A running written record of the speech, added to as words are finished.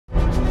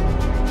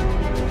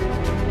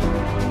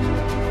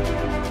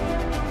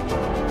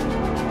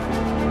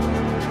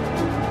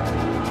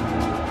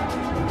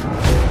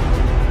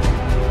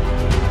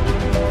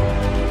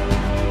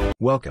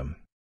Welcome.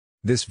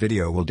 This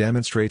video will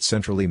demonstrate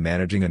centrally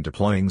managing and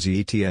deploying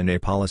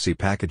ZTNA policy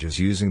packages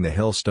using the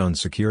Hillstone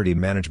Security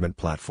Management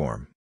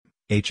Platform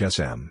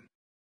 (HSM).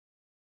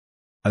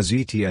 A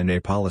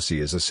ZTNA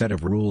policy is a set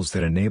of rules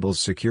that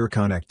enables secure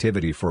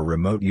connectivity for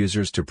remote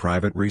users to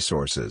private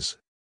resources.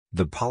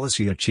 The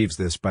policy achieves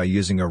this by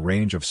using a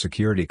range of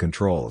security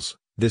controls.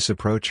 This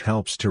approach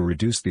helps to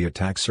reduce the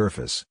attack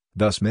surface,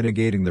 thus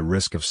mitigating the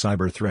risk of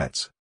cyber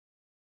threats.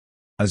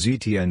 A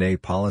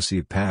ZTNA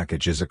policy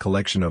package is a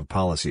collection of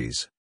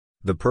policies.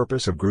 The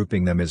purpose of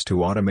grouping them is to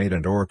automate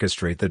and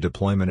orchestrate the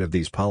deployment of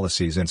these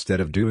policies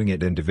instead of doing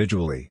it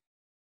individually.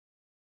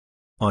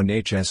 On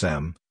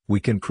HSM,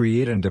 we can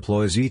create and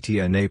deploy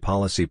ZTNA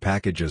policy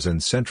packages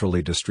and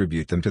centrally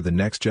distribute them to the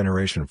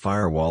next-generation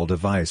firewall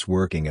device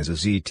working as a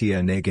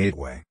ZTNA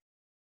gateway.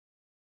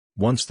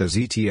 Once the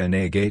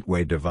ZTNA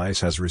gateway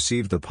device has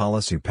received the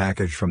policy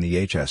package from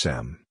the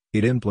HSM,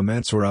 it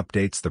implements or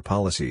updates the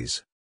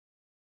policies.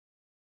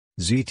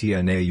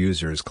 ZTNA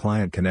user's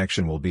client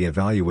connection will be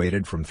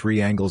evaluated from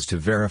three angles to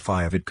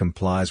verify if it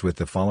complies with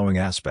the following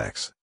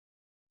aspects: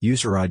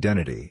 user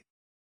identity,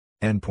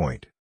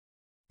 endpoint,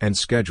 and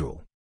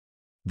schedule.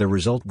 The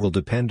result will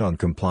depend on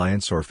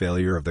compliance or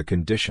failure of the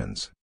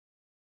conditions.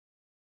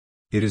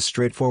 It is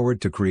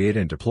straightforward to create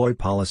and deploy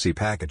policy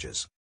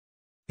packages.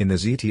 In the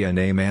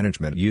ZTNA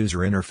Management user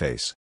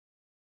interface,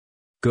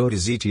 go to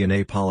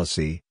ZTNA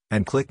Policy,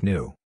 and click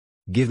New.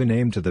 Give a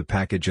name to the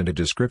package and a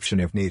description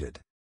if needed.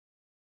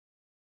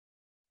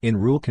 In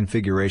Rule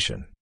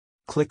Configuration,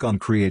 click on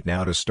Create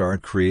Now to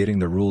start creating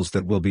the rules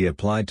that will be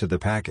applied to the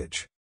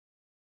package.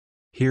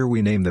 Here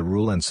we name the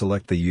rule and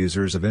select the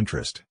users of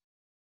interest.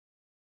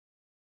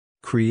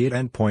 Create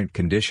endpoint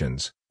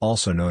conditions,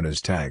 also known as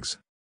tags.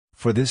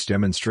 For this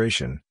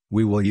demonstration,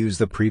 we will use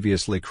the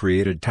previously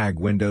created tag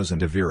windows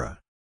and Avira.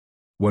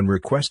 When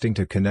requesting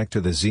to connect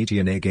to the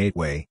ZTNA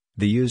gateway,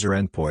 the user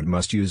endpoint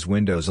must use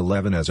Windows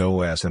 11 as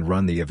OS and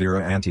run the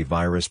Avira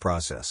antivirus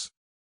process.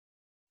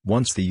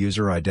 Once the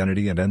user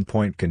identity and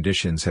endpoint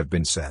conditions have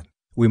been set,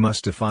 we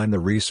must define the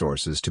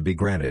resources to be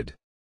granted.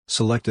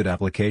 Selected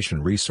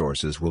application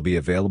resources will be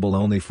available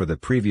only for the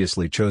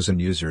previously chosen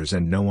users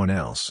and no one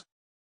else.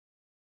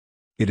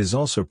 It is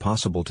also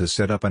possible to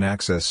set up an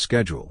access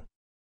schedule.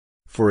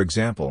 For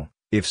example,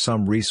 if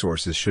some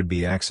resources should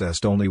be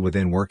accessed only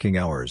within working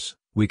hours,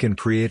 we can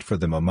create for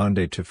them a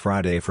Monday to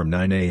Friday from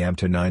 9 a.m.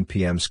 to 9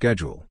 p.m.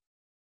 schedule.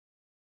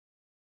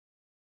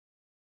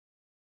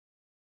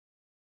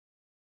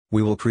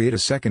 We will create a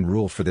second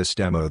rule for this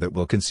demo that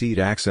will concede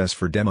access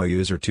for demo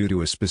user 2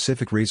 to a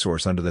specific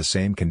resource under the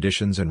same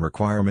conditions and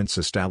requirements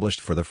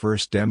established for the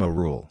first demo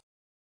rule.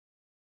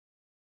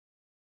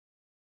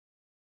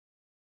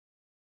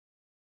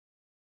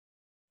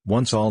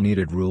 Once all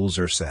needed rules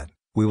are set,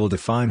 we will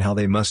define how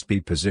they must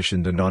be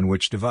positioned and on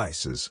which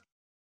devices.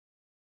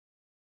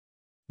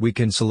 We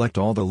can select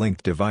all the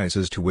linked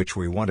devices to which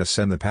we want to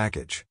send the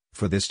package.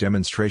 For this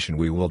demonstration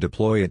we will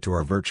deploy it to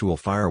our virtual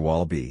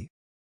firewall B.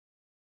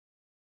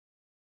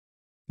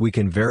 We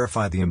can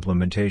verify the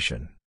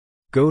implementation.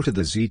 Go to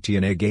the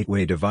ZTNA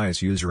Gateway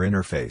Device User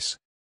Interface.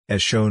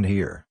 As shown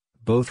here,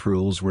 both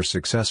rules were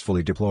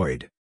successfully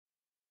deployed.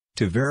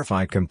 To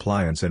verify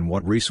compliance and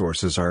what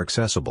resources are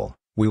accessible,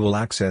 we will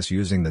access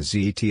using the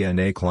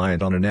ZTNA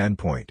client on an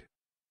endpoint.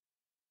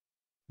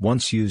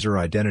 Once user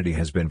identity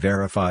has been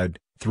verified,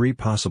 three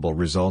possible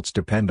results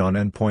depend on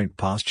endpoint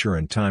posture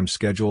and time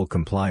schedule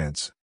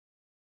compliance.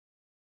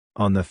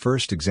 On the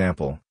first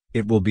example,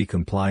 it will be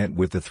compliant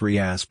with the three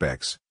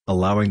aspects,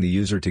 allowing the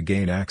user to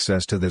gain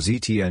access to the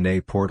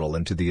ZTNA portal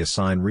and to the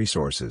assigned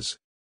resources.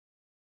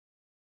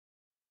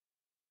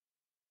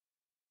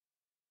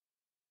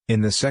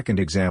 In the second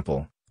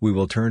example, we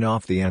will turn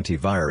off the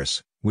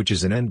antivirus, which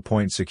is an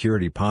endpoint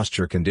security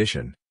posture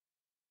condition.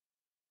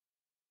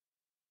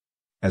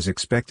 As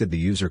expected, the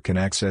user can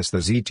access the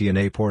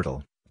ZTNA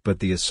portal, but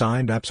the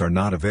assigned apps are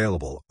not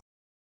available.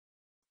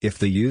 If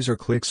the user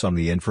clicks on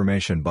the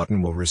Information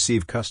button, will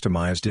receive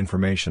customized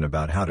information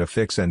about how to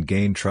fix and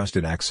gain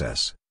trusted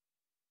access.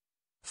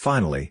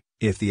 Finally,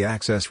 if the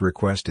access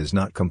request is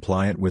not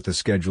compliant with the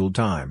scheduled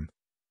time,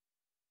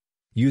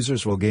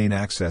 users will gain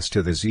access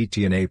to the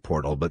ZTNA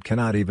portal but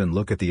cannot even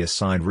look at the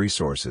assigned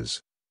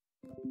resources.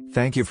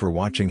 Thank you for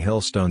watching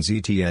Hillstone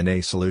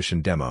ZTNA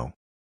Solution Demo.